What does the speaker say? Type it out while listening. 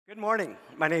Good morning.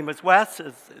 My name is Wes,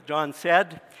 as John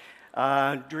said.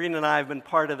 Doreen and I have been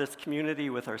part of this community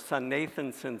with our son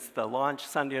Nathan since the launch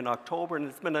Sunday in October, and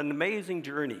it's been an amazing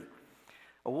journey,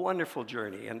 a wonderful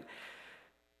journey. And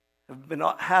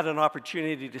had an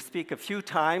opportunity to speak a few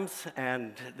times,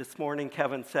 and this morning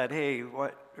Kevin said,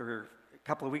 or a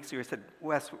couple of weeks ago, he said,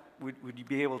 Wes, would you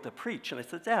be able to preach? And I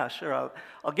said, yeah, sure,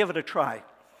 I'll give it a try.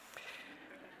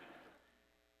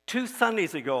 2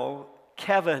 Sundays ago,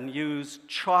 Kevin used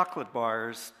chocolate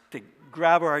bars to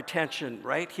grab our attention,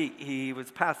 right? He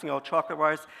was passing out chocolate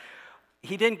bars.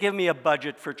 He didn't give me a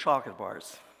budget for chocolate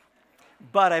bars,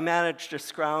 but I managed to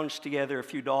scrounge together a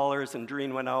few dollars, and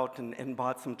Doreen went out and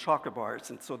bought some chocolate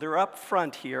bars. And so they're up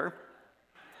front here,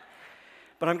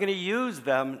 but I'm going to use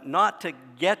them not to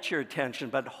get your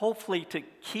attention, but hopefully to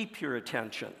keep your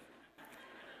attention.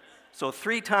 So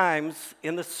 3 times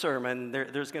in the sermon,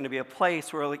 there's going to be a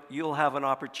place where you'll have an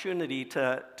opportunity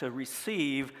to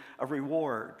receive a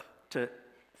reward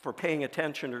for paying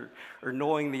attention or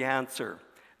knowing the answer.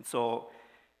 And so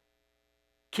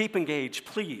keep engaged,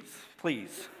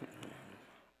 please.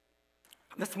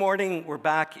 This morning, we're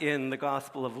back in the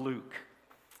Gospel of Luke,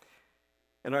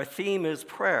 and our theme is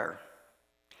prayer.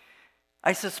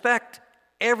 I suspect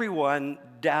everyone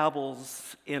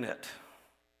dabbles in it,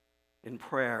 in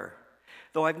prayer.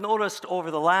 Though I've noticed over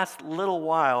the last little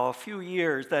while, a few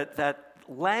years, that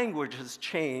language has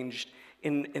changed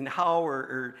in how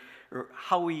or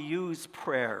how we use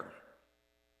prayer.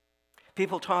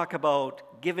 People talk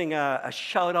about giving a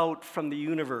shout out from the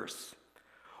universe,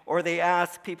 or they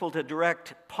ask people to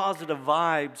direct positive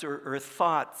vibes or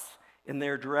thoughts in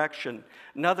their direction.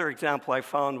 Another example I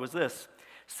found was this: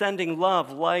 sending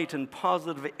love, light, and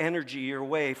positive energy your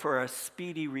way for a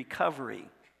speedy recovery.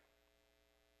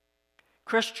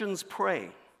 Christians pray.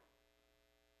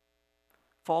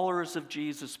 Followers of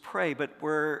Jesus pray, but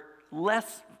we're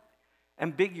less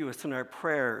ambiguous in our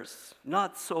prayers,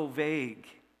 not so vague.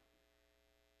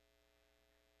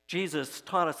 Jesus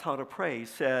taught us how to pray. He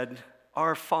said,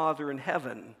 "Our Father in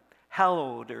heaven,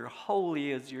 hallowed or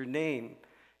holy is your name.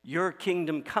 Your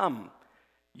kingdom come.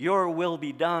 Your will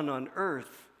be done on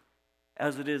earth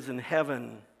as it is in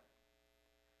heaven."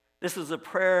 This is a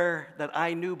prayer that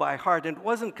I knew by heart, and it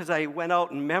wasn't because I went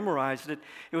out and memorized it.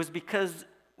 It was because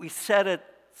we said it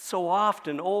so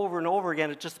often, over and over again,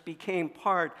 it just became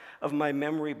part of my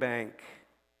memory bank.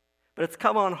 But it's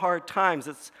come on hard times.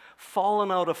 It's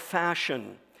fallen out of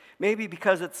fashion, maybe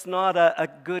because it's not a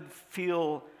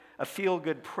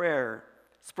feel-good prayer,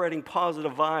 spreading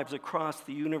positive vibes across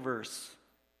the universe.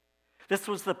 This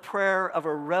was the prayer of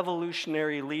a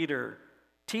revolutionary leader,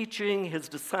 teaching his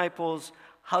disciples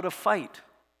how to fight,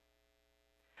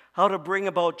 how to bring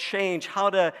about change, how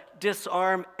to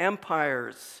disarm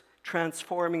empires,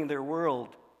 transforming their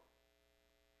world.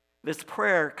 This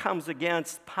prayer comes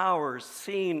against powers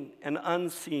seen and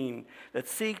unseen that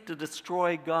seek to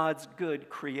destroy God's good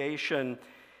creation.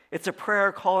 It's a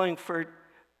prayer calling for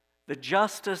the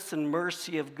justice and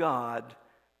mercy of God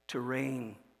to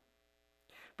reign.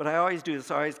 But I always do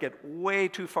this. I always get way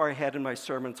too far ahead in my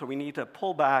sermon, so we need to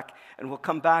pull back, and we'll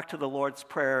come back to the Lord's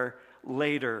Prayer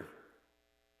later.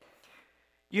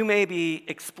 You may be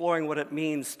exploring what it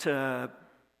means to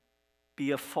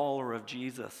be a follower of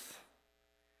Jesus,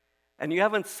 and you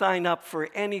haven't signed up for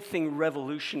anything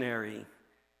revolutionary.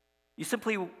 You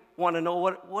simply want to know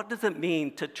what does it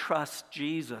mean to trust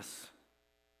Jesus?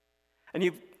 And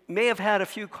you may have had a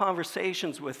few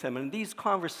conversations with him, and these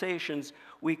conversations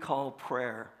we call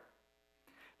prayer.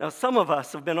 Now, some of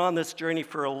us have been on this journey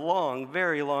for a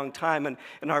very long time, and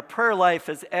our prayer life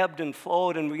has ebbed and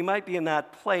flowed, and we might be in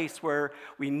that place where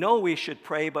we know we should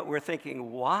pray, but we're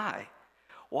thinking, why?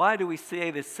 Why do we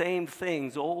say the same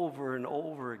things over and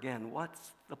over again?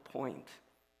 What's the point?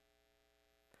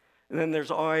 And then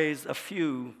there's always a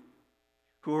few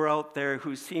who are out there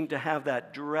who seem to have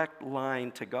that direct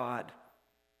line to God.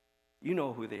 You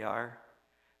know who they are.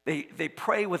 They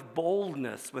pray with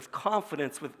boldness, with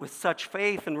confidence, with such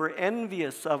faith, and we're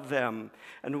envious of them,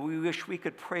 and we wish we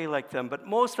could pray like them. But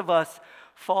most of us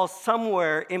fall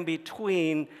somewhere in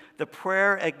between the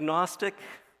prayer agnostic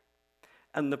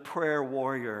and the prayer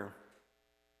warrior.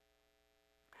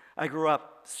 I grew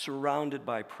up surrounded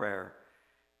by prayer.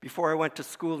 Before I went to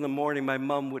school in the morning, my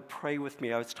mom would pray with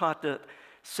me. I was taught to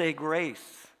say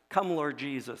grace. Come, Lord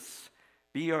Jesus.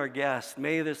 Be our guest.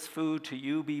 May this food to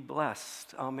you be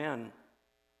blessed. Amen.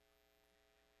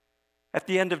 At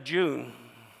the end of June,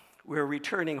 we were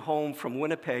returning home from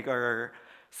Winnipeg. Our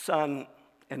son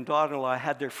and daughter-in-law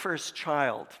had their first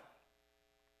child.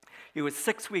 He was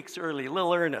 6 weeks early,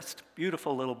 little Ernest,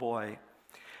 beautiful little boy.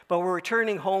 But we're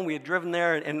returning home. We had driven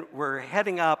there, and we're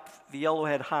heading up the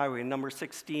Yellowhead Highway, number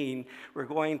 16. We're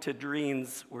going to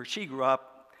Dreens, where she grew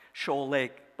up, Shoal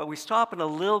Lake. But we stop in a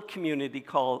little community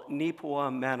called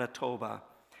Neepawa, Manitoba.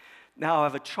 Now I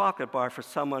have a chocolate bar for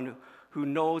someone who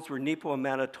knows where Neepawa,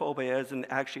 Manitoba is and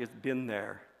actually has been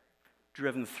there,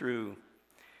 driven through.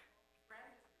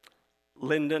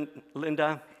 Linda,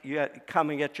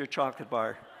 come and get your chocolate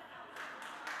bar.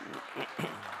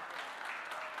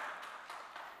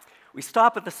 We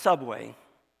stop at the Subway.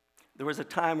 There was a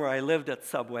time where I lived at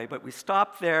Subway, but we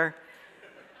stopped there,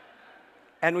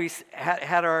 and we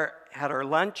had our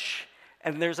lunch.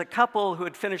 And there's a couple who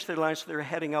had finished their lunch. They were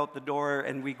heading out the door,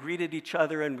 and we greeted each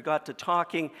other, and we got to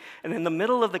talking. And in the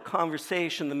middle of the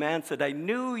conversation, the man said, "I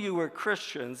knew you were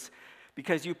Christians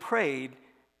because you prayed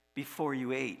before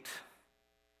you ate."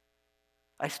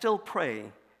 I still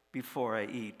pray before I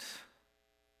eat.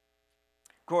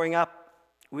 Growing up,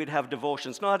 we'd have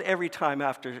devotions. Not every time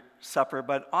after supper,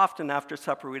 but often after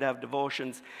supper we'd have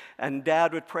devotions. And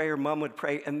Dad would pray or Mom would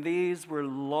pray, and these were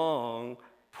long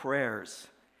prayers.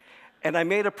 And I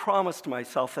made a promise to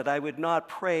myself that I would not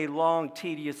pray long,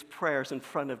 tedious prayers in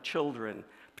front of children,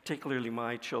 particularly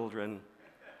my children.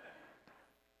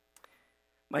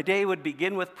 My day would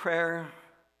begin with prayer,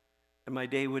 and my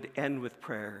day would end with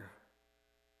prayer.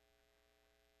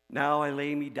 Now I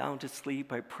lay me down to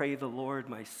sleep. I pray the Lord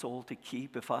my soul to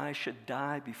keep. If I should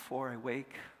die before I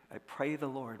wake, I pray the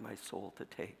Lord my soul to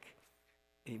take.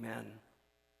 Amen.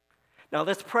 Now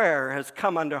this prayer has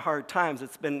come under hard times.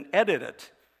 It's been edited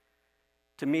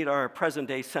to meet our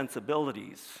present-day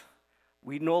sensibilities.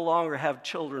 We no longer have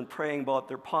children praying about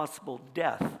their possible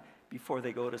death before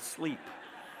they go to sleep.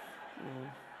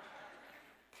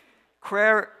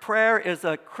 Prayer is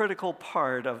a critical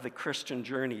part of the Christian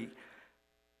journey.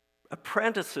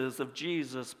 Apprentices of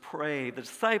Jesus pray. The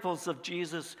disciples of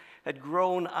Jesus had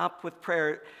grown up with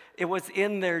prayer. It was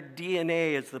in their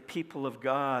DNA as the people of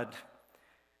God.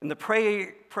 And the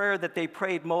prayer that they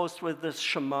prayed most was the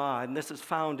Shema, and this is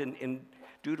found in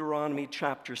Deuteronomy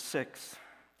chapter 6.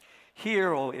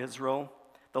 Hear, O Israel,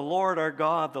 the Lord our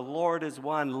God, the Lord is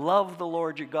one. Love the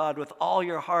Lord your God with all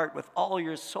your heart, with all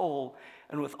your soul,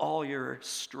 and with all your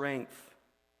strength.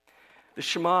 The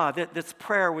Shema, this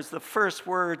prayer was the first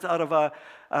words out of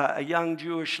a young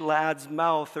Jewish lad's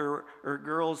mouth or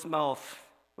girl's mouth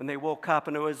when they woke up,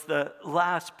 and it was the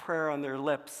last prayer on their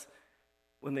lips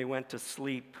when they went to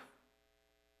sleep.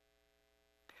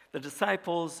 The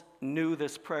disciples knew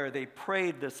this prayer. They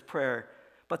prayed this prayer,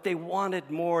 but they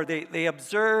wanted more. They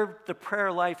observed the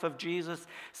prayer life of Jesus,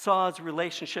 saw his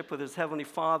relationship with his heavenly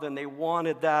Father, and they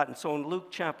wanted that. And so in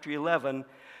Luke chapter 11,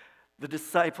 the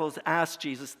disciples asked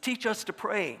Jesus, "Teach us to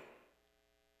pray."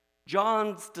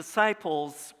 John's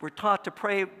disciples were taught to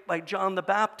pray by John the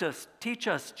Baptist. "Teach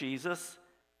us, Jesus."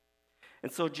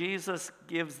 And so Jesus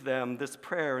gives them this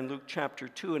prayer in Luke chapter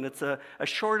 2, and it's a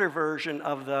shorter version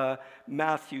of the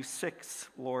Matthew 6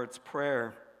 Lord's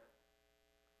Prayer.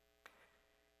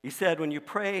 He said, when you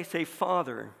pray, say,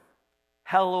 "Father,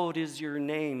 hallowed is your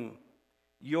name,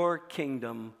 your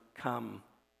kingdom come."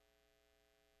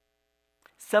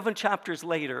 7 chapters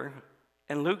later,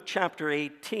 in Luke chapter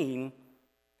 18,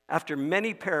 after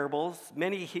many parables,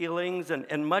 many healings,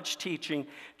 and much teaching,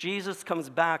 Jesus comes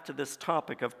back to this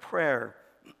topic of prayer.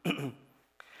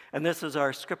 And this is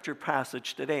our scripture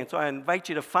passage today. And so I invite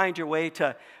you to find your way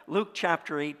to Luke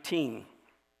chapter 18.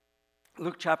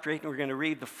 Luke chapter 18, we're going to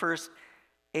read the first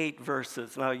 8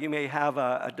 verses. Now, you may have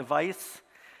a device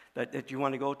that you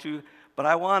want to go to, but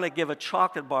I want to give a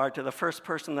chocolate bar to the first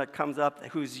person that comes up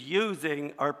who's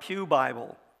using our Pew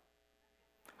Bible.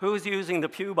 Who's using the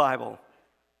Pew Bible?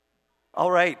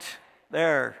 All right,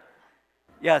 there.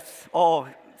 Yes. Oh,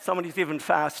 somebody's even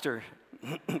faster.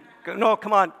 No,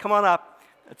 come on up.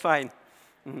 It's fine.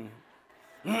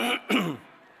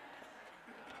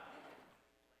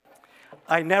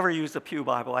 I never use the Pew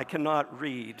Bible. I cannot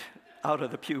read out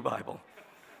of the Pew Bible.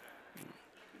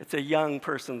 It's a young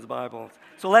person's Bible.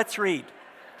 So let's read.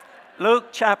 Luke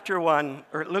chapter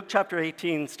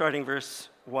 18, starting verse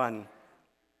 1.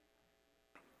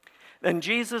 Then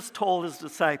Jesus told his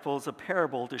disciples a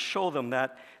parable to show them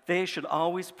that they should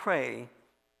always pray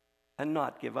and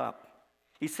not give up.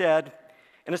 He said,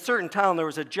 in a certain town there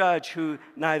was a judge who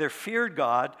neither feared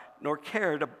God nor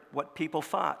cared what people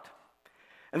thought.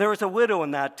 And there was a widow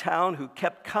in that town who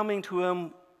kept coming to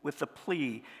him with the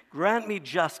plea, "Grant me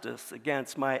justice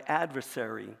against my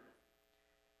adversary."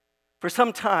 For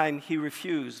some time he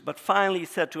refused, but finally he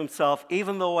said to himself,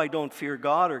 "Even though I don't fear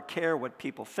God or care what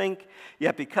people think,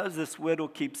 yet because this widow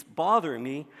keeps bothering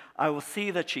me, I will see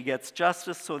that she gets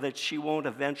justice so that she won't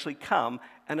eventually come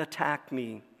and attack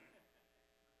me."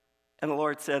 And the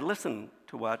Lord said, listen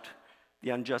to what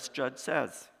the unjust judge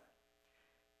says.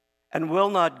 And will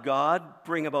not God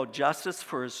bring about justice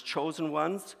for his chosen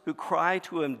ones who cry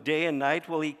to him day and night?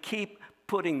 Will he keep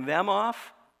putting them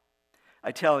off?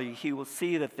 I tell you, he will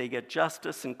see that they get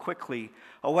justice and quickly.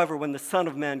 However, when the Son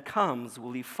of Man comes,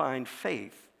 will he find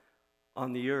faith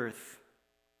on the earth?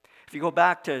 If you go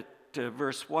back to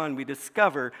verse 1, we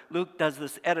discover Luke does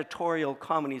this editorial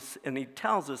comedy, and he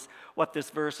tells us what this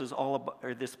verse is all about,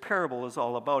 or this parable is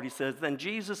all about. He says, then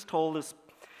Jesus told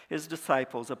his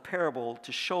disciples a parable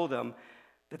to show them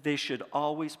that they should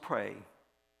always pray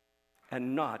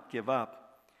and not give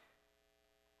up.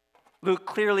 Luke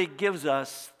clearly gives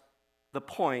us the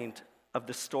point of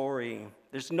the story.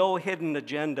 There's no hidden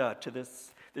agenda to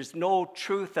this. There's no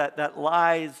truth that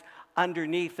lies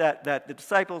underneath that the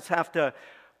disciples have to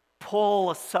pull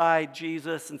aside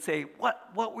Jesus and say,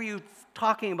 what were you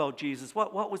talking about, Jesus?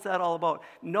 What was that all about?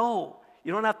 No,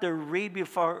 you don't have to read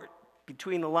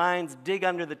between the lines, dig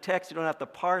under the text. You don't have to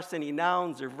parse any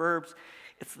nouns or verbs.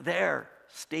 It's there,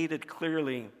 stated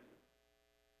clearly.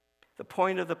 The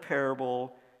point of the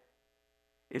parable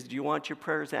is, do you want your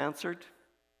prayers answered?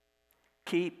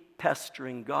 Keep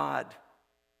pestering God.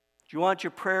 Do you want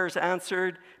your prayers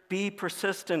answered? Be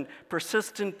persistent.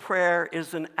 Persistent prayer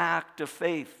is an act of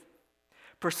faith.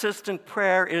 Persistent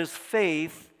prayer is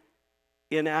faith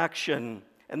in action.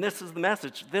 And this is the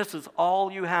message. This is all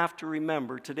you have to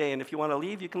remember today. And if you want to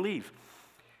leave, you can leave.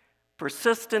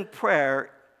 Persistent prayer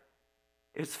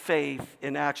is faith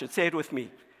in action. Say it with me.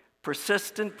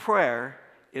 Persistent prayer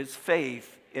is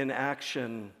faith in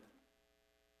action.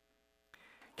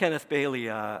 Kenneth Bailey,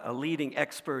 a leading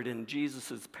expert in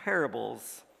Jesus'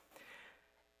 parables,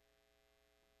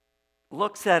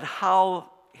 looks at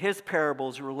how his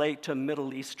parables relate to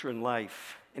Middle Eastern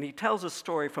life. And he tells a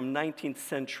story from 19th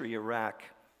century Iraq.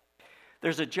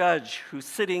 There's a judge who's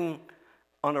sitting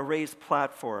on a raised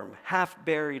platform, half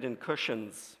buried in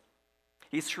cushions.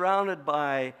 He's surrounded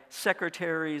by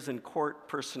secretaries and court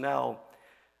personnel.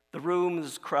 The room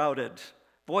is crowded.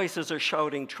 Voices are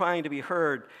shouting, trying to be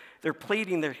heard. They're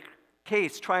pleading their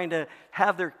case, trying to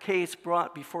have their case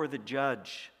brought before the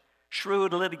judge.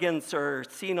 Shrewd litigants are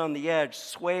seen on the edge,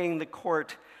 swaying the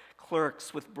court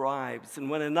clerks with bribes. And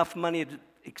when enough money had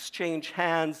exchanged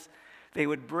hands, they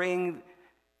would bring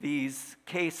these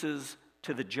cases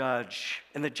to the judge.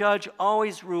 And the judge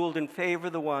always ruled in favor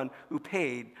of the one who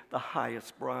paid the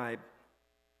highest bribe.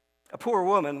 A poor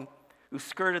woman who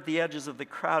skirted the edges of the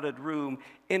crowded room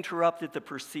interrupted the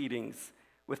proceedings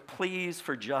with pleas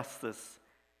for justice.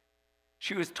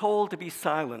 She was told to be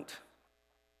silent.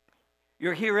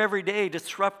 You're here every day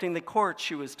disrupting the court,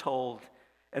 she was told.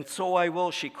 And so I will,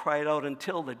 she cried out,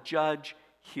 until the judge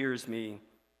hears me.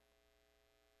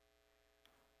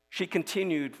 She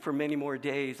continued for many more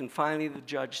days, and finally the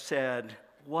judge said,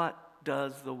 what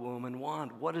does the woman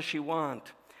want? What does she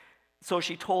want? So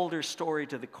she told her story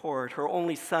to the court. Her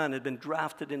only son had been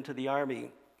drafted into the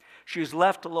army. She was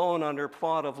left alone on her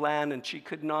plot of land, and she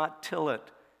could not till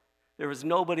it. There was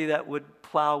nobody that would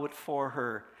plow it for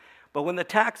her. But when the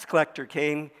tax collector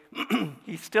came,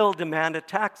 he still demanded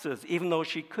taxes, even though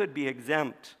she could be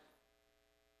exempt.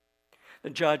 The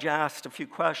judge asked a few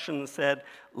questions and said,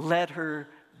 let her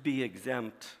be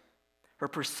exempt. Her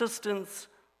persistence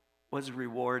was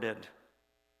rewarded.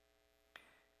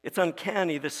 It's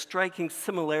uncanny, the striking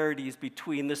similarities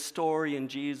between this story and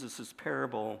Jesus'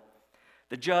 parable.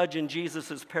 The judge in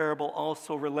Jesus' parable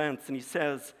also relents, and he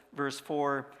says, verse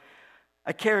 4,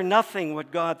 I care nothing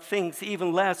what God thinks,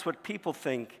 even less what people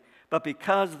think. But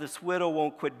because this widow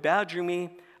won't quit badgering me,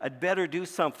 I'd better do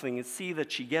something and see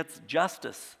that she gets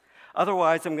justice.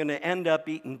 Otherwise, I'm going to end up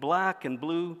eaten black and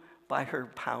blue by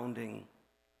her pounding.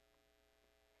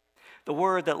 The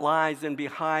word that lies in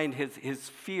behind his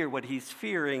fear, what he's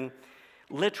fearing,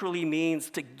 literally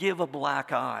means to give a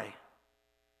black eye.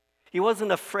 He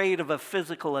wasn't afraid of a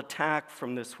physical attack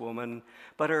from this woman,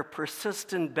 but her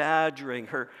persistent badgering,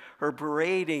 her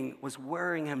berating was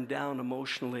wearing him down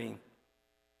emotionally.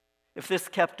 If this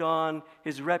kept on,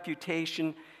 his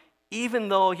reputation, even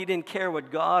though he didn't care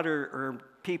what God or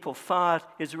people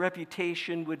thought, his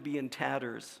reputation would be in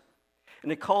tatters. In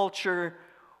a culture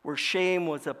where shame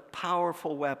was a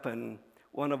powerful weapon,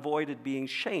 one avoided being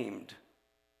shamed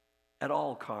at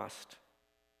all cost.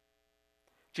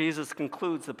 Jesus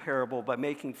concludes the parable by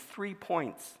making 3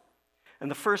 points. And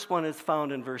the first one is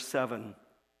found in verse 7.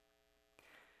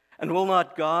 And will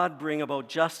not God bring about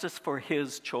justice for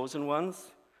his chosen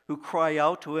ones who cry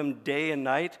out to him day and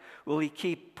night? Will he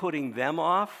keep putting them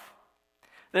off?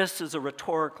 This is a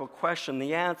rhetorical question.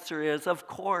 The answer is, of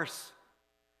course.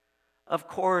 Of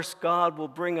course, God will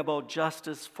bring about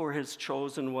justice for his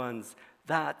chosen ones.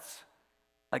 That's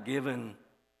a given.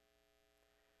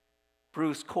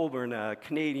 Bruce Cockburn, a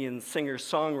Canadian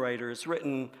singer-songwriter, has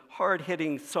written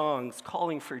hard-hitting songs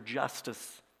calling for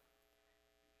justice.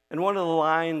 And one of the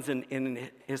lines in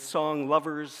his song,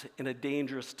 Lovers in a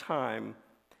Dangerous Time,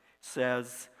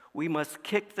 says, "We must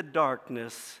kick the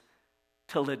darkness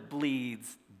till it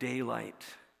bleeds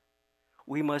daylight."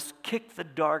 We must kick the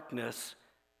darkness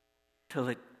till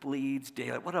it bleeds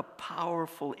daylight. What a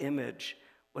powerful image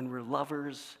when we're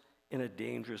lovers in a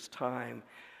dangerous time.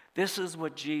 This is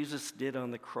what Jesus did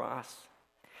on the cross.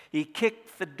 He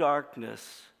kicked the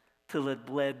darkness till it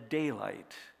bled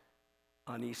daylight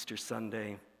on Easter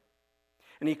Sunday.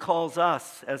 And he calls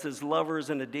us, as his lovers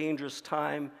in a dangerous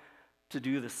time, to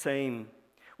do the same.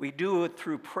 We do it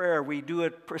through prayer. We do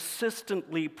it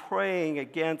persistently praying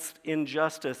against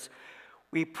injustice.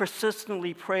 We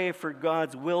persistently pray for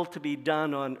God's will to be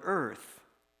done on earth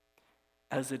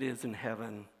as it is in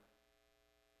heaven.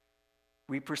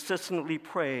 We persistently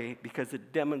pray because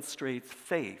it demonstrates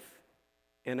faith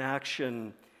in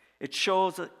action. It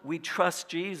shows that we trust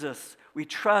Jesus. We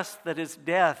trust that his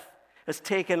death has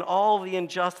taken all the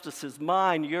injustices,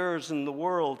 mine, yours, and the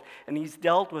world, and he's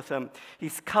dealt with them.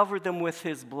 He's covered them with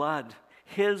his blood.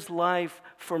 His life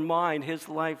for mine, his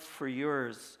life for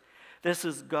yours. This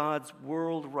is God's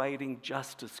world-righting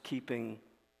justice-keeping.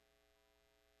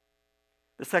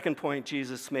 The second point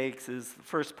Jesus makes is the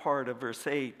first part of verse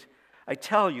 8. I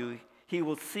tell you, he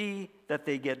will see that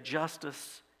they get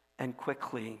justice and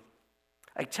quickly.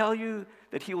 I tell you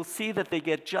that he will see that they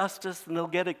get justice and they'll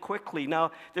get it quickly.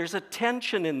 Now, there's a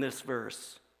tension in this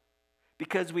verse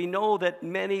because we know that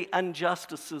many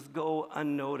injustices go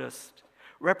unnoticed.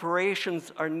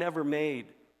 Reparations are never made.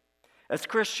 As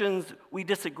Christians, we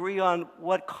disagree on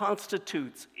what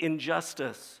constitutes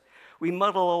injustice. We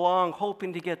muddle along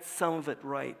hoping to get some of it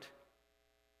right.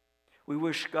 We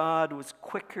wish God was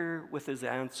quicker with his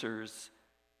answers,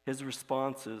 his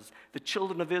responses. The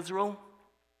children of Israel,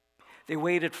 they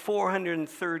waited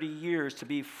 430 years to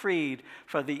be freed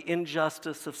from the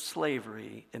injustice of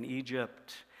slavery in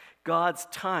Egypt. God's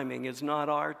timing is not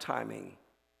our timing.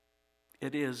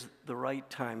 It is the right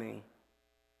timing.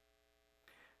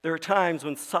 There are times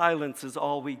when silence is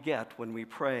all we get when we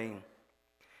pray.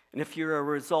 And if you're a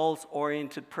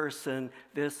results-oriented person,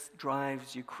 this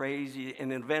drives you crazy,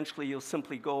 and eventually you'll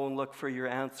simply go and look for your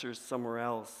answers somewhere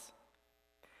else.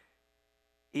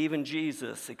 Even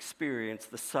Jesus experienced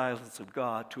the silence of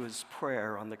God to his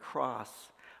prayer on the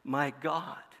cross. My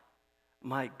God,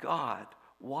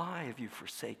 why have you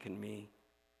forsaken me?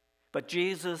 But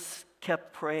Jesus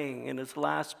kept praying, and his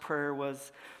last prayer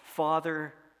was,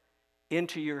 Father,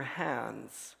 into your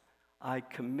hands I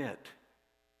commit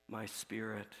my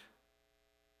spirit.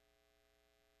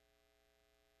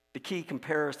 The key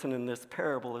comparison in this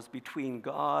parable is between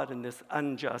God and this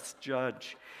unjust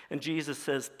judge. And Jesus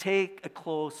says, take a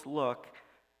close look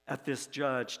at this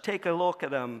judge. Take a look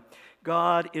at him.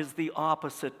 God is the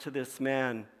opposite to this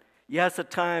man. Yes,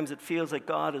 at times it feels like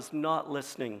God is not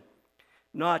listening,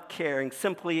 not caring,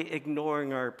 simply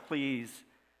ignoring our pleas.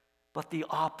 But the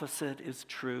opposite is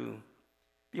true.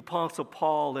 The Apostle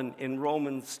Paul in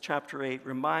Romans chapter 8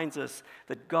 reminds us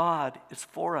that God is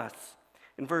for us.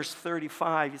 In verse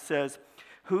 35, he says,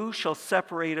 who shall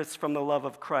separate us from the love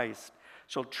of Christ?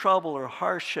 Shall trouble or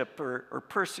hardship or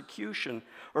persecution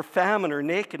or famine or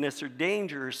nakedness or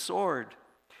danger or sword?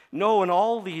 No, in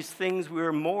all these things we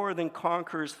are more than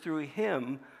conquerors through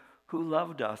him who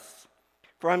loved us.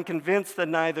 For I'm convinced that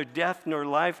neither death nor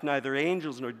life, neither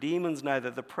angels nor demons,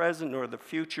 neither the present nor the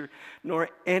future, nor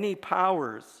any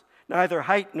powers, neither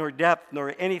height nor depth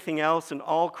nor anything else in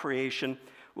all creation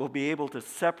will be able to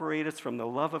separate us from the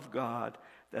love of God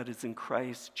that is in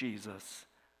Christ Jesus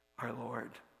our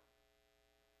Lord.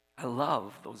 I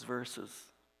love those verses.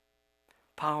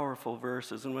 Powerful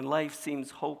verses. And when life seems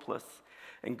hopeless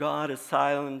and God is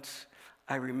silent,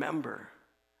 I remember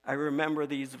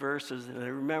these verses, and I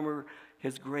remember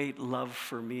his great love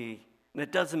for me. And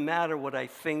it doesn't matter what I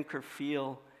think or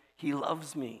feel, he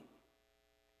loves me.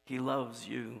 He loves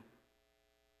you.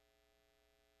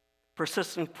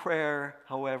 Persistent prayer,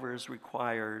 however, is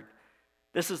required.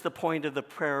 This is the point of the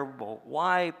parable.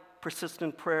 Why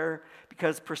persistent prayer?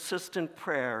 Because persistent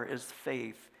prayer is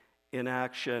faith in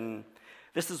action.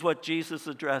 This is what Jesus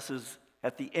addresses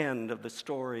at the end of the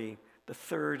story, the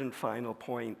third and final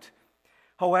point.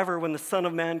 However, when the Son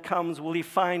of Man comes, will he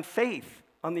find faith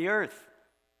on the earth?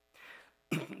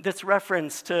 This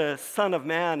reference to Son of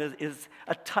Man is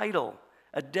a title,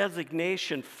 a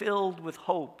designation filled with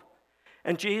hope.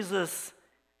 And Jesus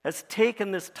has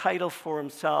taken this title for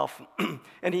himself,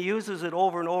 and he uses it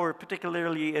over and over,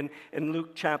 particularly in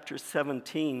Luke chapter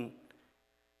 17.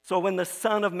 So when the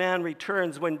Son of Man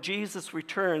returns, when Jesus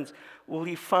returns, will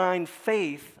he find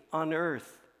faith on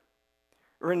earth?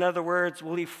 Or in other words,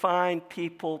 will he find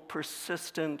people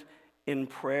persistent in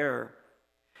prayer?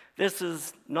 This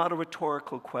is not a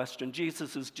rhetorical question.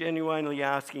 Jesus is genuinely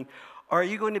asking, are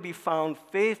you going to be found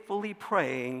faithfully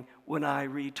praying when I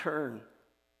return?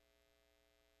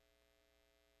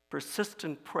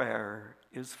 Persistent prayer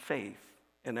is faith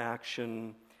in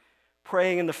action.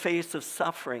 Praying in the face of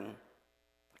suffering,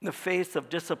 in the face of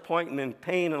disappointment,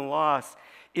 pain, and loss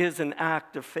is an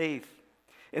act of faith.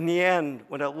 In the end,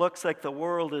 when it looks like the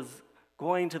world is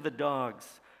going to the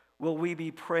dogs, will we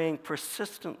be praying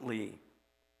persistently?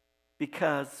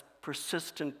 Because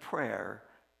persistent prayer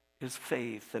is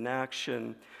faith in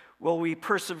action. Will we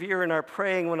persevere in our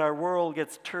praying when our world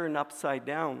gets turned upside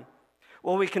down?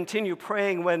 Will we continue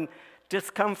praying when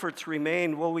discomforts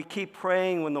remain? Will we keep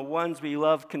praying when the ones we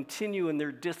love continue in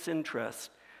their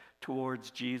disinterest towards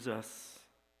Jesus?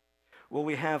 Will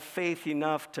we have faith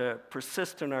enough to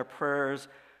persist in our prayers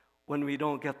when we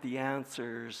don't get the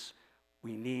answers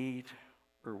we need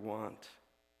or want?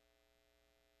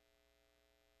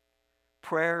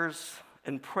 Prayers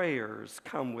and prayers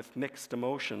come with mixed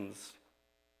emotions.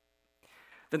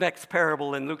 The next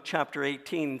parable in Luke chapter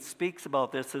 18 speaks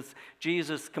about this as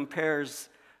Jesus compares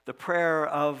the prayer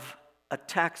of a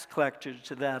tax collector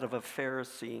to that of a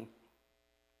Pharisee.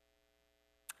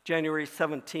 January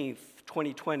 17th,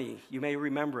 2020, you may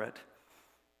remember it.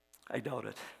 I doubt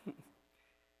it.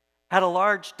 Had a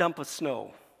large dump of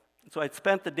snow. So I'd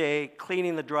spent the day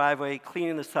cleaning the driveway,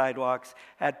 cleaning the sidewalks,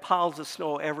 had piles of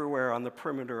snow everywhere on the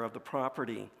perimeter of the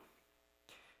property.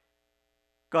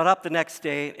 Got up the next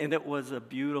day, and it was a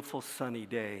beautiful sunny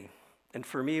day. And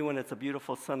for me, when it's a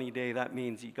beautiful sunny day, that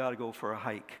means you got to go for a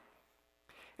hike.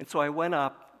 And so I went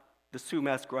up the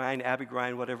Sumas Grind, Abbey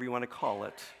Grind, whatever you want to call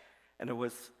it. And it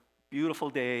was a beautiful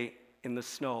day in the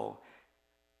snow.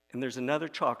 And there's another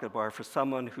chocolate bar for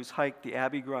someone who's hiked the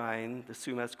Abbey Grind, the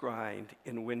Sumas Grind,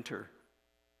 in winter.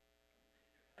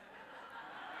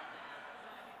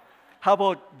 How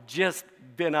about just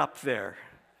been up there?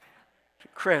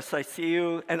 Chris, I see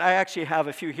you, and I actually have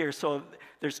a few here, so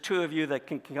there's two of you that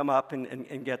can come up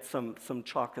and get some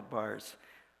chocolate bars.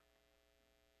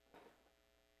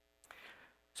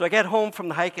 So I get home from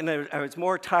the hike, and I was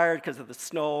more tired because of the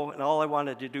snow, and all I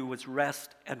wanted to do was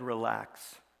rest and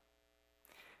relax.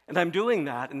 And I'm doing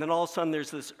that, and then all of a sudden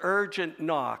there's this urgent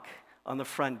knock on the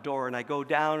front door, and I go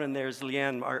down, and there's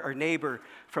Leanne, our neighbor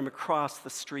from across the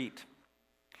street.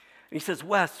 And he says,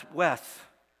 Wes,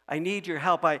 I need your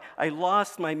help. I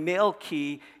lost my mail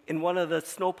key in one of the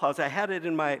snow piles. I had it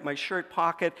in my shirt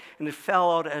pocket, and it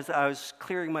fell out as I was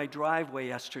clearing my driveway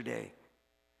yesterday.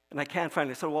 And I can't find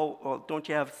it. I said, well, don't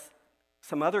you have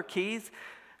some other keys?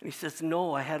 And he says,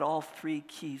 no, I had all three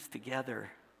keys together.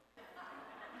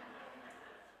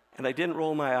 And I didn't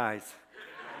roll my eyes.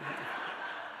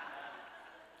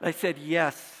 I said,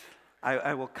 yes,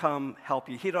 I will come help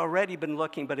you. He'd already been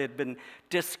looking, but had been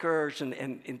discouraged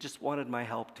and just wanted my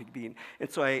help to be. And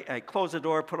so I closed the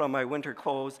door, put on my winter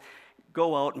clothes,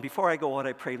 go out, and before I go out,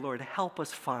 I pray, Lord, help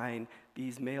us find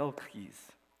these mail keys.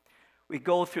 We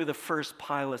go through the first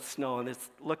pile of snow, and it's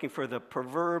looking for the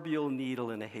proverbial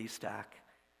needle in a haystack.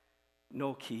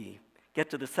 No key. Get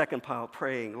to the second pile,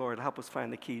 praying, Lord, help us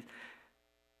find the keys.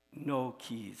 No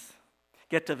keys.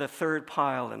 Get to the third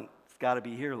pile, and it's got to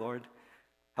be here, Lord.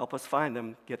 Help us find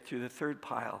them. Get through the third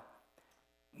pile.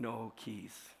 No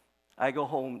keys. I go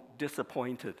home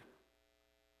disappointed.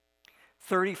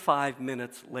 35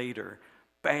 minutes later,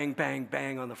 bang, bang,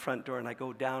 bang on the front door, and I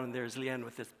go down, and there's Leanne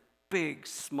with this big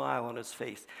smile on his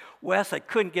face. Wes, I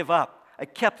couldn't give up. I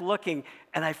kept looking,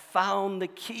 and I found the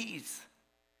keys.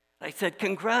 I said,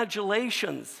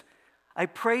 congratulations. I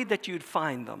prayed that you'd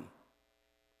find them.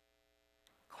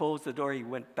 Closed the door. He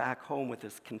went back home with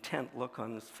this content look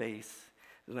on his face.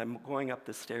 And I'm going up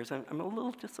the stairs. I'm a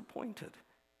little disappointed.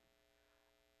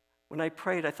 When I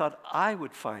prayed, I thought I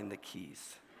would find the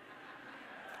keys.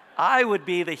 I would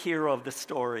be the hero of the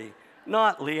story,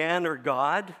 not Leanne or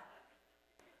God.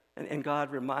 And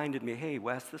God reminded me, hey,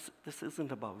 Wes, this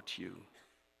isn't about you.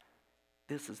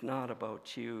 This is not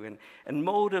about you. And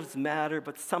motives matter,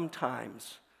 but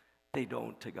sometimes they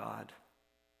don't to God.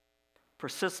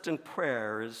 Persistent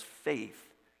prayer is faith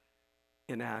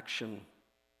in action.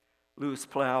 Louis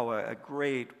Palau, a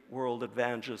great world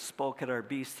evangelist, spoke at our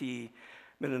BC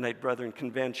Mennonite Brethren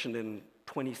Convention in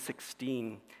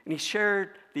 2016. And he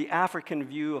shared the African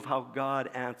view of how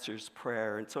God answers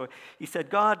prayer. And so he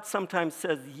said, God sometimes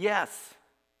says yes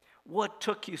What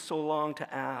took you so long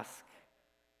to ask?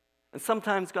 And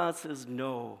sometimes God says,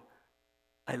 no,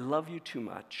 I love you too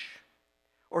much.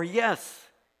 Or yes,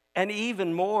 and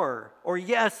even more. Or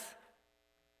yes,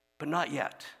 but not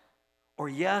yet. Or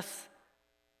yes,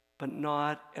 but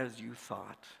not as you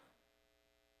thought.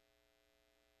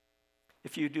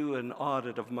 If you do an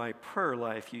audit of my prayer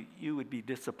life, you would be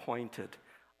disappointed.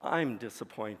 I'm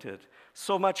disappointed.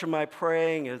 So much of my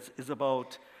praying is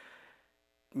about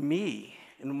me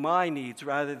and my needs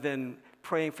rather than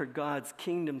praying for God's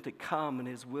kingdom to come and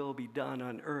his will be done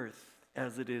on earth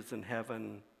as it is in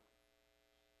heaven.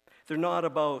 They're not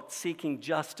about seeking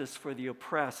justice for the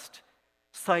oppressed,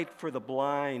 sight for the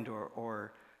blind,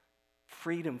 or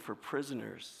freedom for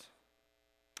prisoners.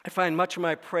 I find much of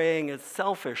my praying is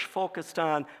selfish, focused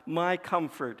on my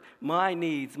comfort, my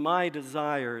needs, my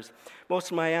desires.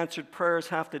 Most of my answered prayers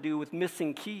have to do with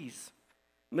missing keys,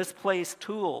 misplaced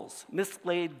tools,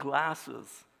 mislaid glasses.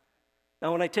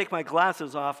 Now, when I take my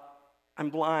glasses off, I'm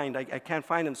blind. I can't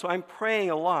find them. So I'm praying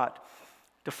a lot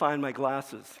to find my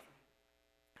glasses.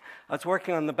 I was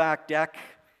working on the back deck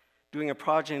doing a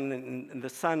project, and the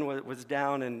sun was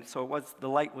down, and so the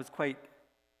light was quite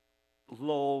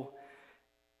low.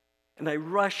 And I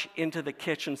rush into the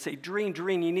kitchen and say,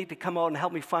 Doreen, you need to come out and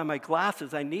help me find my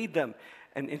glasses. I need them.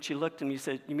 And she looked at me and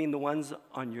said, you mean the ones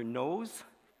on your nose?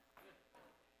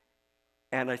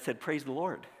 And I said, praise the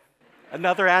Lord.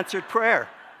 Another answered prayer.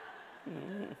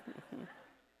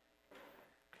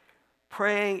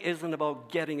 Praying isn't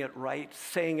about getting it right,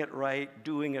 saying it right,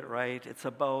 doing it right. It's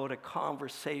about a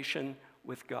conversation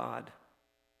with God.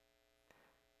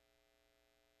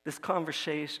 This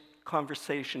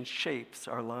conversation shapes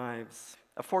our lives.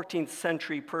 A 14th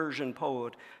century Persian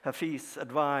poet, Hafiz,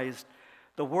 advised,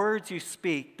 the words you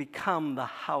speak become the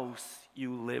house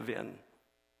you live in.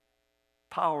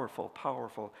 Powerful,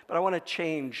 powerful. But I want to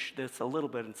change this a little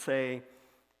bit and say,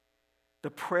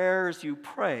 the prayers you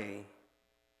pray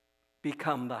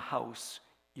become the house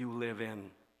you live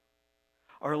in.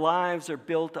 Our lives are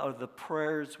built out of the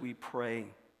prayers we pray.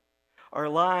 Our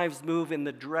lives move in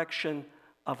the direction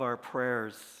of our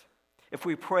prayers. If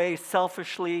we pray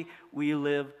selfishly, we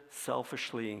live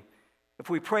selfishly. If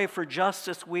we pray for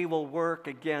justice, we will work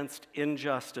against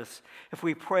injustice. If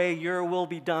we pray, your will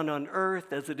be done on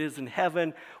earth as it is in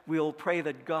heaven, we'll pray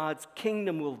that God's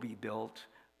kingdom will be built,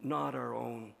 not our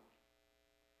own.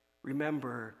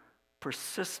 Remember,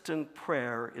 persistent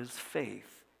prayer is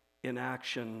faith in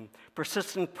action.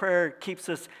 Persistent prayer keeps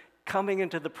us coming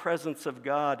into the presence of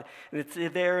God, and it's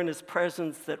there in his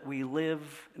presence that we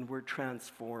live and we're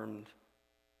transformed.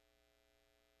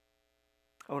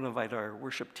 I want to invite our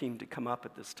worship team to come up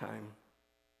at this time.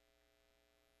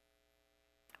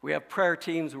 We have prayer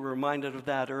teams. We were reminded of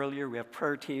that earlier. We have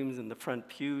prayer teams in the front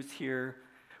pews here.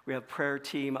 We have prayer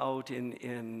team out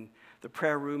in the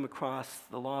prayer room across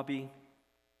the lobby.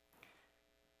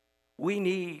 We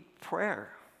need prayer.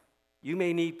 You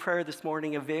may need prayer this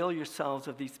morning. Avail yourselves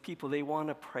of these people. They want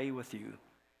to pray with you.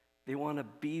 They want to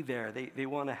be there. They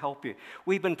want to help you.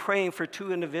 We've been praying for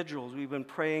two individuals. We've been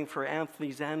praying for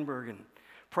Anthony Zandbergen,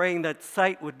 praying that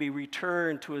sight would be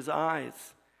returned to his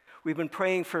eyes. We've been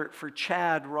praying for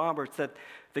Chad Roberts, that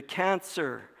the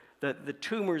cancer, that the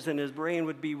tumors in his brain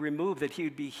would be removed, that he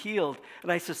would be healed.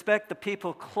 And I suspect the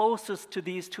people closest to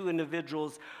these two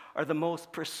individuals are the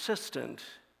most persistent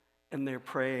in their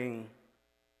praying.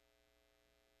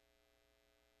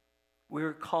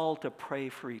 We're called to pray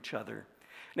for each other.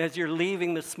 And as you're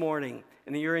leaving this morning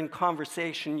and you're in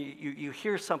conversation, you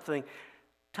hear something,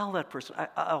 tell that person,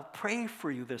 I'll pray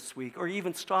for you this week. Or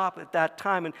even stop at that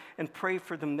time and pray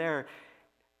for them there.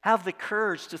 Have the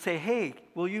courage to say, hey,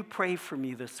 will you pray for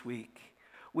me this week?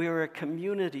 We are a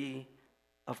community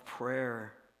of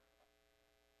prayer.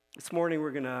 This morning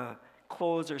we're going to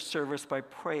close our service by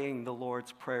praying the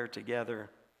Lord's Prayer together.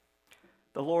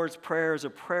 The Lord's Prayer is a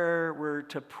prayer we're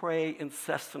to pray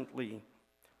incessantly,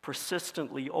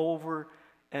 persistently, over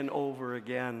and over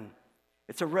again.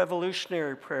 It's a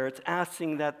revolutionary prayer. It's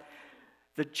asking that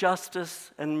the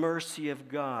justice and mercy of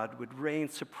God would reign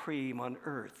supreme on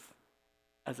earth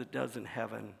as it does in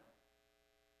heaven.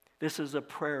 This is a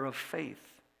prayer of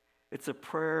faith. It's a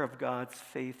prayer of God's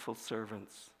faithful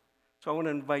servants. So I want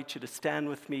to invite you to stand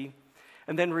with me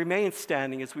and then remain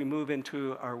standing as we move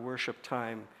into our worship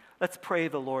time. Let's pray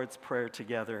the Lord's Prayer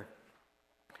together.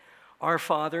 Our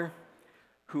Father,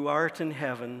 who art in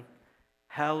heaven,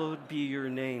 hallowed be your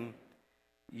name.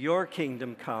 Your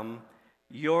kingdom come,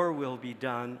 your will be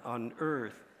done on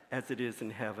earth as it is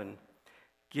in heaven.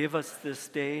 Give us this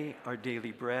day our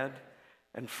daily bread,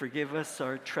 and forgive us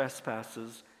our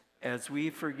trespasses as we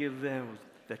forgive them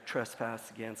that trespass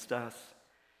against us.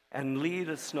 And lead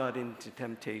us not into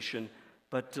temptation,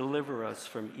 but deliver us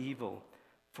from evil.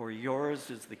 For yours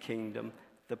is the kingdom,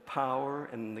 the power,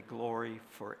 and the glory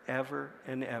forever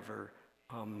and ever.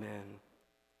 Amen.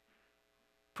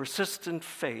 Persistent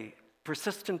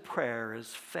prayer is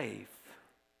faith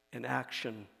in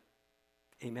action.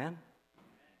 Amen?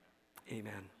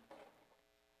 Amen.